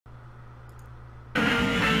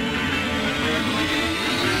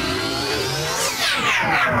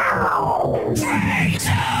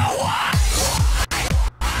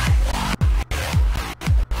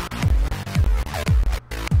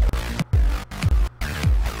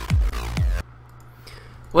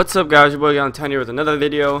What's up, guys? Your boy GALARNS here with another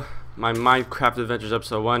video. My Minecraft Adventures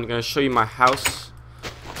episode 1. I'm gonna show you my house.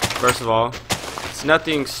 First of all, it's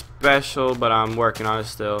nothing special, but I'm working on it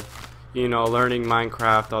still. You know, learning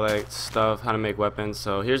Minecraft, all that stuff, how to make weapons.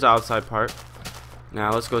 So here's the outside part.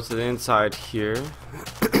 Now let's go to the inside here.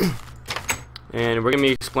 And we're gonna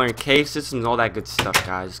be exploring cave systems and all that good stuff,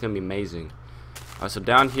 guys. It's gonna be amazing. So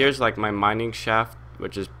down here is like my mining shaft,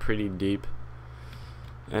 which is pretty deep.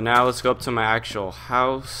 And now let's go up to my actual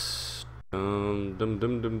house. We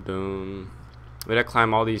gotta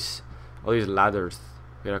climb all these ladders.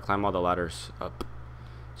 We gotta climb all the ladders up,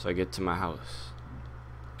 so I get to my house.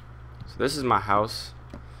 So this is my house.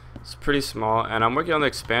 It's pretty small, and I'm working on the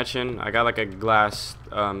expansion. I got like a glass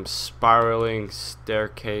spiraling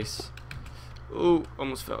staircase. Ooh,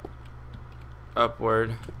 almost fell.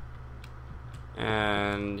 Upward.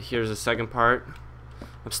 And here's the second part.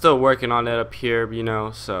 I'm still working on it up here, you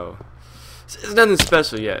know, so it's nothing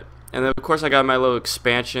special yet. And then of course I got my little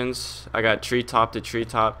expansions. I got treetop to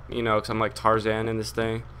treetop, you know, because I'm like Tarzan in this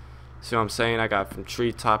thing. See what I'm saying? I got from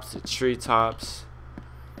treetops to treetops.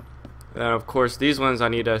 Then of course these ones I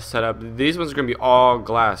need to set up. These ones are gonna be all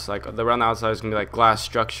glass, like around the outside is gonna be like glass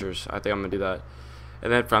structures. I think I'm gonna do that.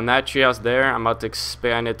 And then from that treehouse there, I'm about to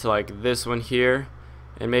expand it to like this one here.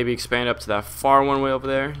 And maybe expand up to that far one way over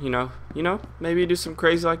there, you know, maybe do some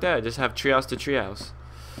crazy like that. Just have treehouse to treehouse,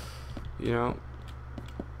 you know.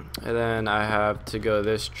 And then I have to go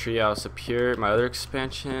this treehouse up here, my other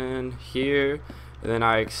expansion here, and then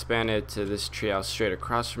I expand it to this treehouse straight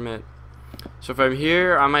across from it. So from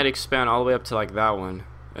here, I might expand all the way up to like that one,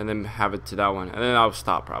 and then have it to that one, and then I'll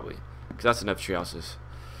stop probably, because that's enough treehouses.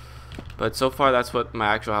 But so far, that's what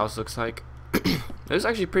my actual house looks like. It's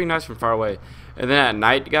actually pretty nice from far away. And then at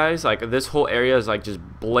night, guys, like this whole area is like just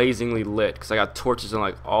blazingly lit because I got torches in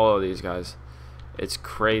like all of these guys. It's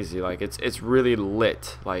crazy. Like it's really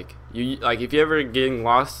lit. Like if you ever getting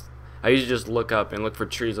lost, I usually just look up and look for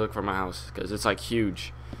trees, look for my house because it's like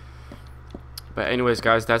huge. But anyways,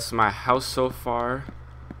 guys, that's my house so far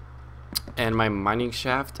and my mining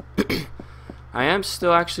shaft. I am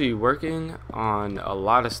still actually working on a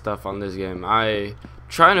lot of stuff on this game. I'm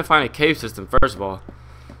trying to find a cave system first of all.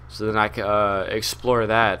 So then I can explore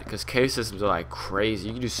that, because cave systems are like crazy.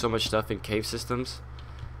 You can do so much stuff in cave systems.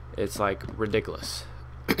 It's like ridiculous.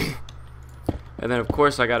 And then of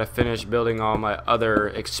course I gotta finish building all my other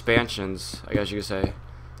expansions, I guess you could say,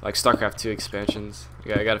 like StarCraft 2 expansions.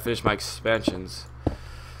 I gotta finish my expansions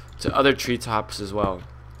to other treetops as well.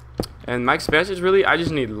 And my expansions, really, I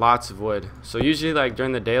just need lots of wood. So usually like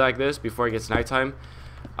during the day like this, before it gets nighttime,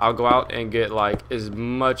 I'll go out and get like as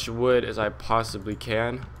much wood as I possibly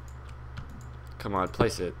can. Come on,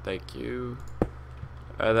 place it. Thank you.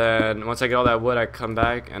 And then once I get all that wood, I come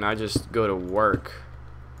back and I just go to work.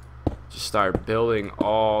 Just start building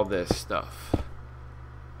all this stuff.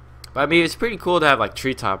 But I mean, it's pretty cool to have like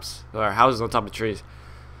treetops or houses on top of trees.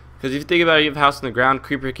 Because if you think about it, you have a house on the ground,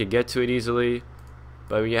 creeper could get to it easily.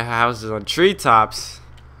 But when you have houses on treetops,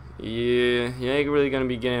 you ain't really gonna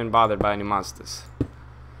be getting bothered by any monsters.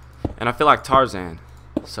 And I feel like Tarzan,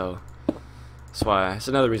 so that's why. It's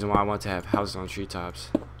another reason why I want to have houses on treetops.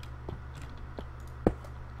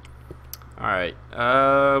 All right,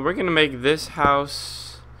 we're gonna make this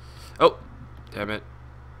house. Oh, damn it!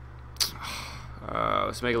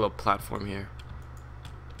 Let's make a little platform here.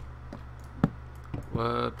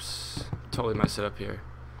 Whoops! Totally messed it up here.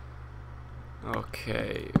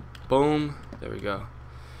 Okay, boom. There we go.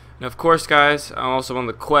 And of course, guys, I'm also on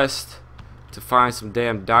the quest to find some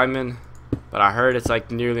damn diamond, but I heard it's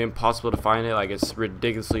like nearly impossible to find it. Like it's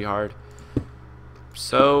ridiculously hard.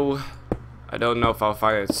 So I don't know if I'll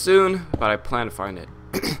find it soon, but I plan to find it.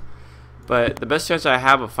 But the best chance I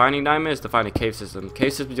have of finding diamond is to find a cave system.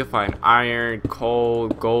 Cave systems, you'll find iron, coal,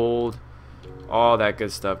 gold, all that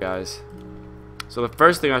good stuff, guys. So the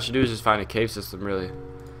first thing I should do is just find a cave system, really,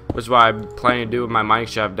 which is what I'm planning to do with my mining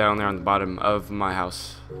shaft down there on the bottom of my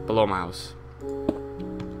house, below my house.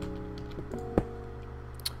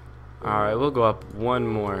 Alright, we'll go up one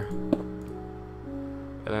more,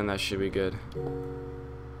 and then that should be good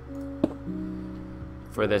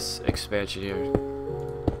for this expansion here.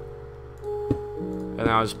 And then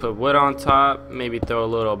I'll just put wood on top, maybe throw a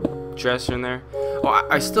little dresser in there. Oh,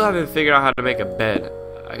 I still haven't figured out how to make a bed,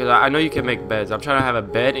 because I know you can make beds. I'm trying to have a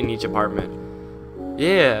bed in each apartment.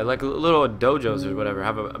 Yeah, like little dojos or whatever.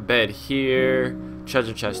 Have a bed here,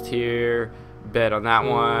 treasure chest here, bed on that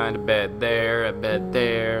one, a bed there, a bed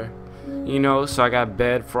there. You know, so I got a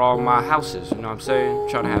bed for all my houses. You know what I'm saying? I'm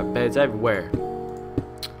trying to have beds everywhere.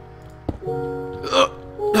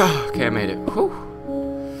 Okay, I made it. Whew.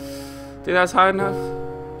 Think that's high enough?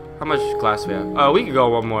 How much glass we have? Oh, we could go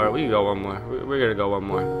one more. We could go one more. We're gonna go one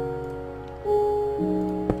more.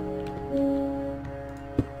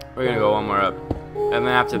 We're gonna go one more up, and then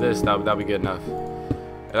after this, that'll be good enough.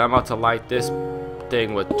 And I'm about to light this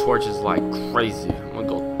thing with torches like crazy. I'm gonna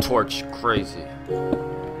go torch crazy.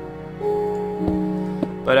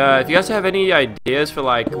 But if you guys have any ideas for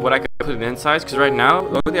like what I could put in insides, because right now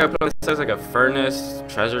the only thing I put on the inside is like a furnace,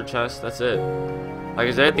 treasure chest. That's it. Like,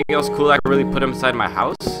 is there anything else cool I could really put inside my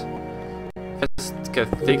house? If I could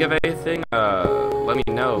think of anything, let me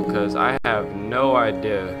know, because I have no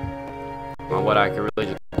idea on what I could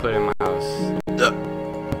really just put in my house.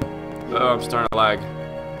 Oh, I'm starting to lag.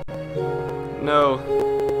 No.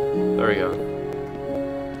 There we go.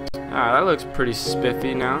 Alright, that looks pretty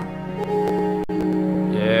spiffy now.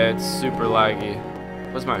 Yeah, it's super laggy.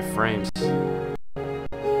 What's my frames?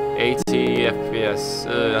 80 FPS.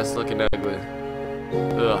 Ugh, that's looking ugly.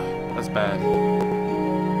 Ugh, that's bad.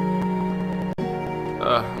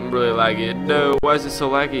 Ugh, I'm really laggy. No, why is it so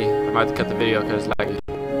laggy? I might have to cut the video because it's laggy.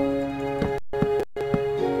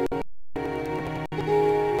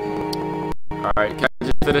 Alright, can I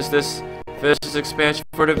just finish this expansion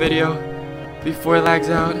for the video before it lags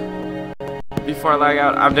out? Before I lag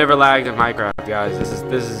out, I've never lagged in Minecraft, guys. This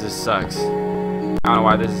just sucks. I don't know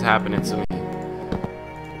why this is happening to me.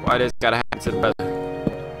 Why this gotta happen to the brother?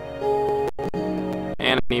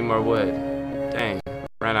 And I need more wood. Dang,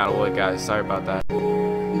 ran out of wood, guys. Sorry about that.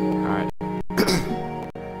 Alright.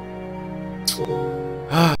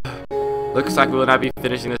 Looks like we will not be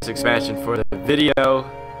finishing this expansion for the video.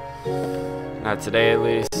 Not today, at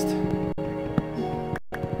least.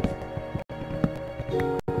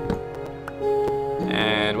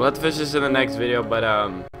 And we'll have to finish this in the next video, but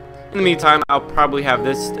in the meantime, I'll probably have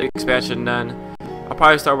this expansion done. I'll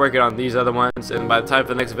probably start working on these other ones, and by the time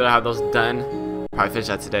for the next video I have those done, I'll probably finish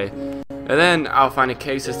that today. And then I'll find a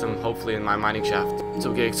cave system, hopefully, in my mining shaft,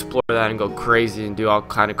 so we can explore that and go crazy and do all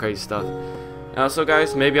kind of crazy stuff. And also,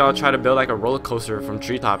 guys, maybe I'll try to build like a roller coaster from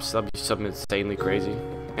treetops. That'll be something insanely crazy.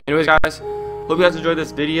 Anyways, guys, hope you guys enjoyed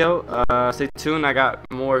this video. Stay tuned. I got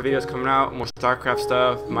more videos coming out, more StarCraft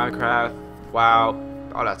stuff, Minecraft, WoW,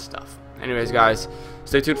 all that stuff. Anyways, guys,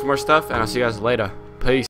 stay tuned for more stuff, and I'll see you guys later. Peace.